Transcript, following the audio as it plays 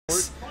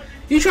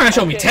You trying to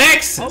show me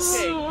Texas?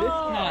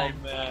 Okay,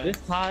 man. this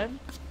time,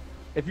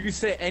 if you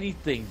say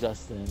anything,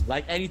 Justin,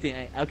 like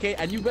anything, okay,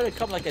 and you better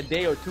come like a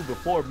day or two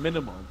before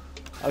minimum,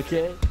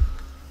 okay?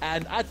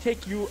 And I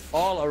take you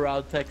all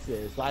around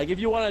Texas. Like if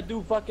you want to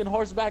do fucking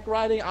horseback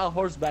riding, I'll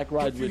horseback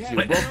ride with you,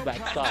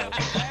 brokeback style,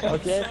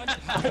 okay?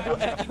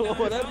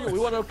 Whatever. We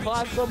want to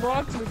climb some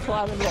rocks, we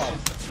climbing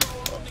rocks.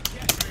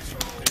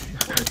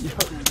 Yo,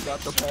 you got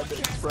the Panda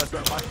Express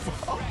at my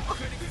phone.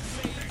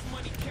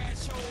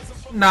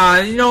 Nah,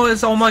 you know,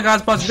 it's oh my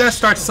god, boss. You gotta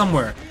start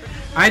somewhere.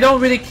 I don't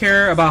really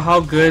care about how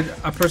good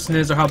a person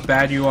is or how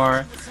bad you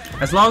are.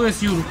 As long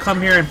as you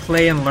come here and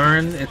play and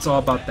learn, it's all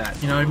about that.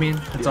 You know what I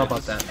mean? It's all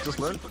about that. Just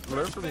learn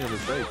from your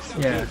mistakes.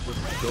 Yeah. Just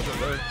go from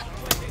there.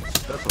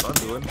 That's what I'm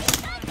doing.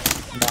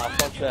 Nah,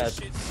 fuck that.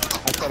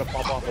 I try to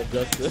pop off at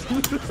Justin.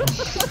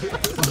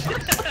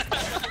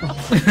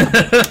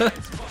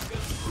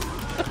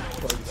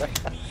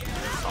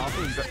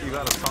 Honestly, you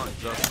gotta taunt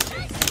Justin.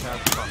 You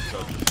have to taunt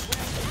Justin.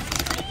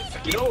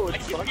 I keep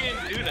forgetting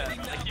to do that.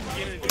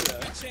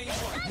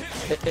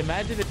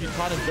 Imagine if you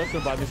taunted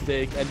Justin by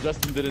mistake and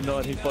Justin didn't know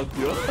and he fucked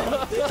you up.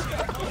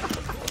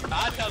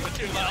 I tell the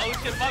truth, like, oh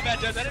shit, my bad,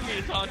 Justin. I didn't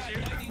mean to taunt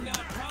you.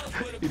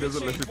 He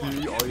doesn't listen to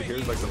you. All you hear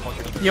is like the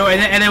fucking. Yo,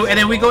 and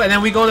then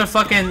we go to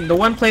fucking the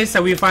one place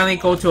that we finally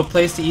go to a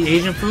place to eat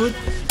Asian food.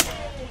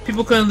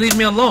 People couldn't leave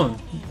me alone.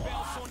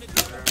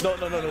 No.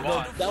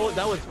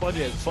 That was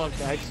funny as fuck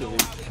actually.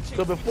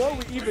 So before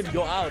we even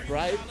go out,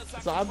 right?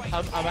 So I'm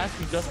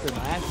asking Justin.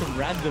 I asked him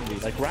randomly,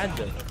 like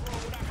random.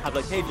 I'm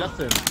like, hey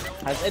Justin,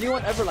 has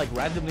anyone ever like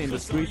randomly in the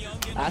street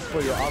asked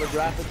for your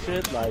autograph and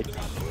shit? Like,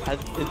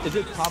 is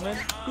it common?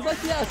 He's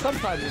like, yeah,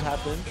 sometimes it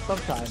happens.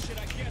 Sometimes.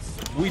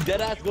 We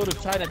deadass go to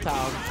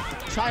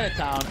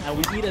Chinatown, and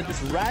we eat at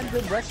this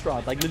random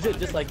restaurant, like legit,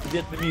 just like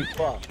Vietnamese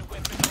pho.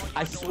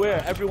 I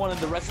swear, everyone in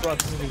the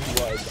restaurant knew who he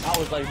was. I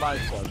was like,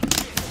 mind fuck.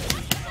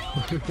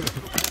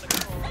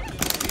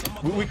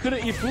 We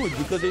couldn't eat food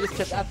because they just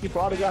kept asking for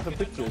autographs and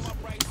pictures.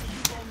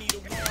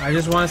 I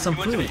just wanted some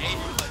food.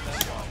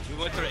 We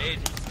went to the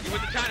Asian. We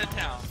went to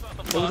Chinatown.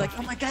 It was like,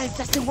 oh my god, it's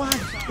Justin Wong.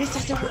 It's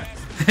Justin Wong.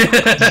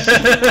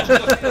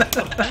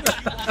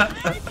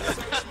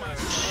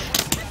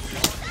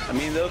 I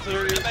mean, those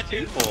are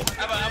people.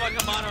 How about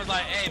come on and was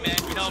like, hey man,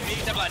 you know me?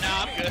 They're like,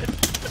 nah, I'm good.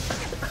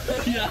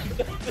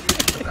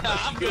 Nah,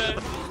 I'm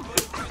good.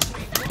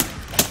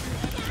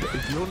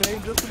 Is your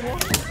name Justin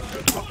Wong?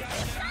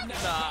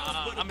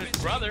 Nah, I'm his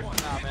brother.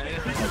 Nah,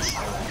 man.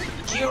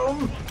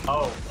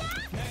 Oh.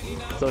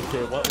 It's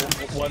okay.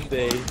 One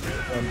day.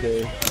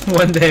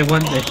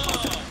 One day.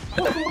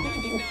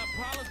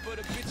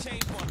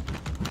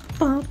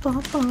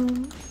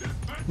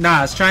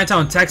 Nah, it's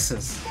Chinatown,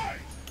 Texas.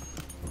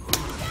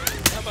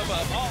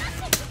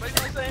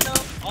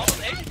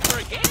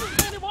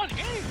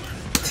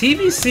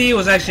 TVC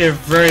was actually a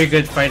very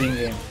good fighting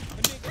game.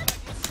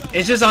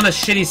 It's just on a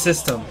shitty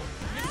system.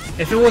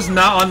 If it was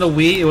not on the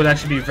Wii, it would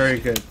actually be very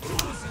good.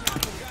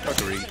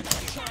 Agreed.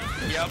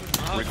 Yep.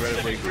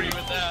 Regrettably agree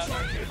with that.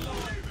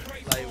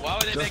 Like, why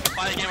would they make a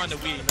fighting game on the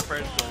Wii in the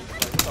first place?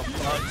 Like, what the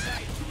fuck?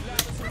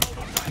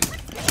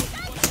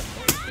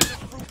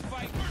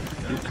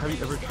 Have you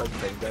ever tried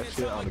playing that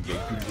shit on a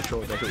GameCube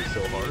controller? That shit was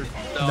so hard.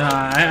 No.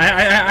 Nah,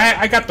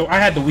 I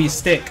had the Wii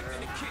stick.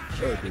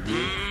 Oh, did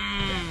you?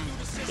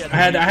 I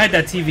had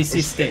that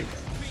TVC stick.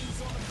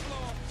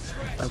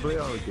 I played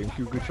it on a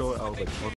GameCube controller. I was like,